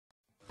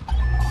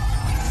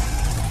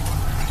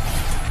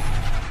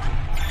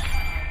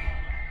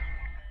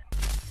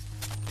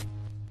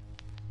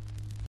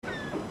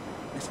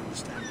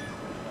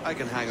I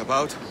can hang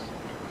about.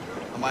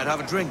 I might have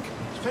a drink.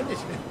 Splendid.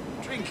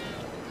 Drink.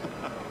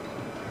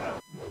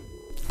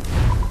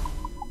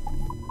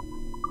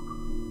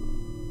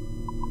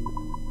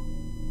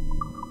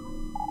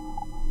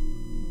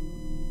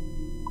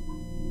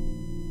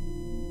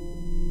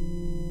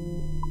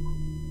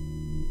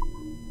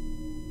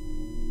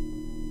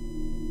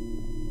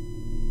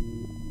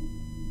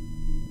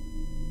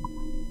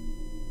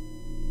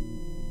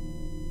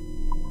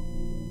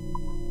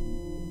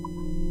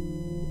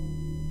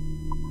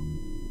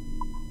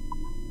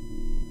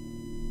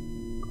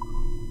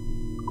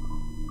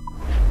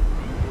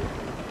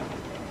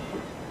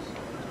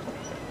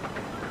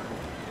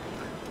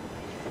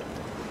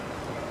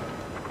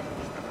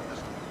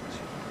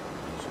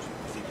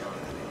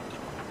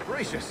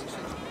 Gracious!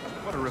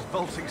 What a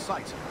revolting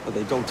sight. But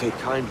they don't take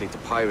kindly to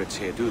pirates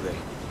here, do they?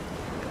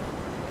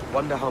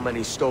 Wonder how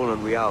many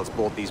stolen reals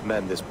bought these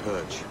men this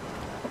purge.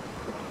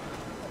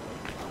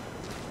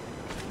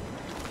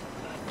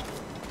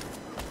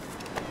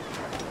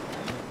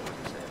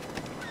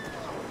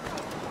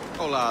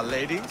 Hola,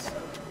 ladies.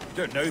 You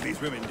don't know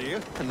these women, do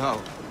you?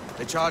 No,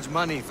 they charge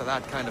money for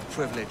that kind of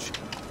privilege.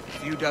 A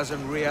few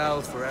dozen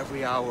reals for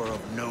every hour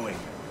of knowing.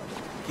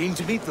 Keen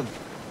to meet them.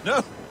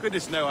 No,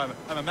 goodness no,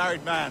 I'm a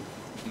married man.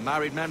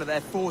 Married man of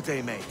their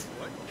forte, mate.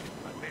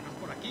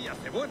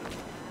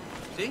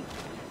 Sí,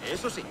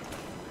 eso sí.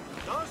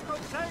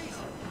 2,6.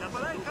 La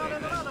pareja de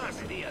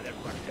bananas.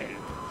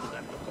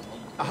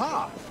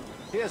 Aha!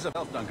 Here's a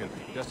belt, Duncan,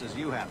 just as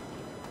you have.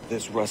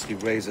 This rusty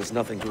razor's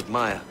nothing to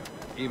admire.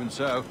 Even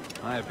so,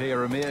 I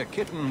appear a mere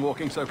kitten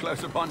walking so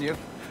close upon you.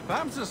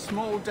 Perhaps a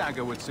small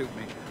dagger would suit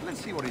me.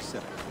 Let's see what he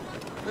says.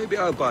 Maybe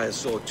I'll buy a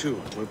sword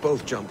too. We'll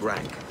both jump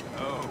rank.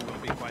 Oh, we'll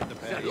be quite the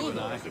pair, you and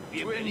I.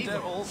 Twin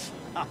devils.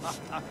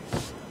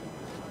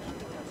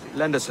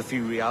 Lend us a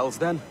few reals,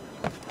 then.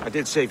 I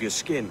did save your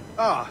skin.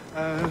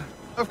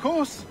 Of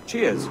course.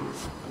 Cheers.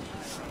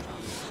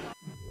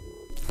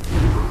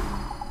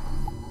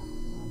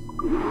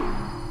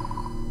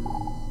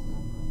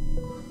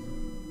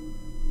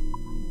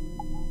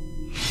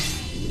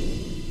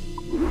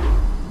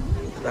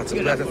 That's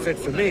a better fit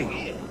for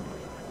me.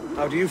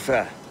 How do you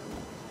fare?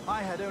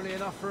 I had only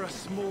enough for a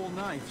small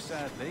knife,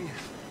 sadly.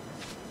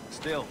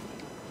 Still,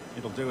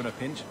 it'll do in a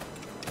pinch.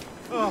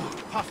 Oh,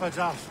 puffer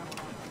duff.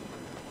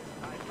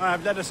 I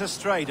have led us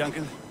astray,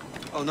 Duncan.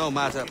 Oh, no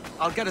matter.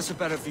 I'll get us a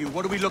better view.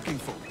 What are we looking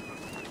for?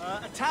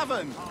 A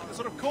tavern, a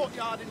sort of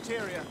courtyard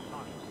interior.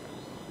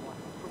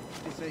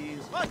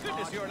 My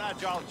goodness, you're an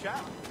agile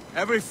chap.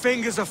 Every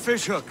finger's a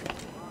fishhook.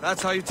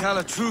 That's how you tell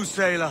a true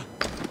sailor.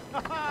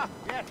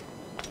 Yes,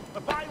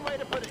 a fine way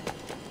to put it.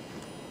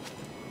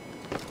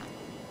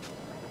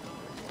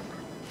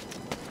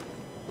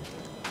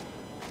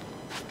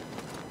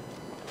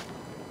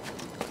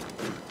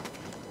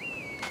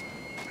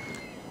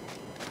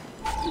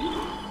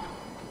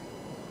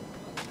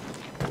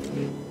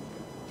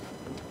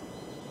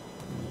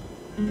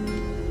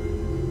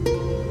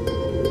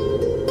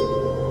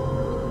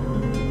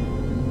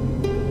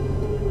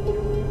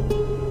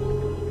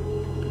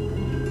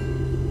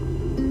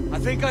 I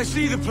think I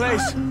see the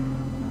place.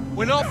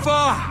 We're not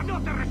far. No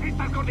te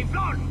resistas,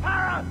 gordinflón.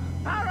 Para!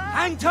 Para!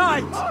 Hang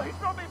tight. Oh, he's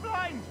brought me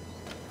blind.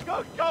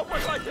 Go,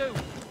 what do I do?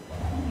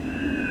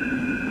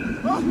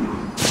 Oh,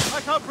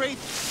 I can't breathe.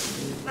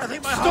 I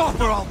think my heart...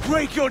 Stop or I'll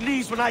break your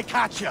knees when I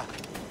catch you.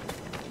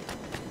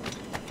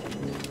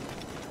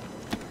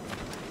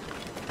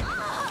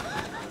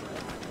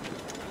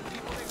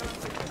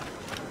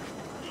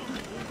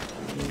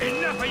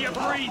 Enough of your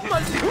breathing!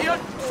 ¡Maldición!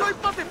 ¡Soy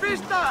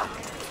pacifista!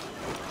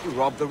 You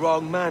robbed the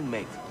wrong man,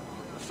 mate.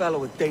 A fellow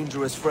with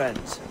dangerous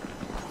friends.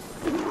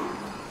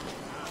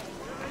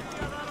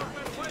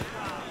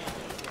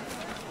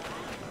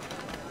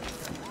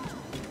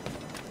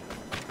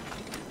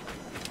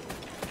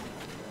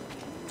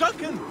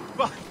 Duncan!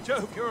 By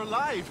Jove, you're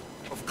alive.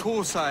 Of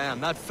course I am.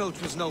 That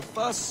filch was no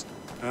fuss.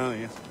 Oh,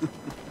 yes.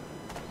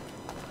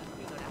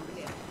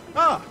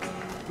 Ah,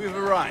 we've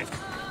arrived.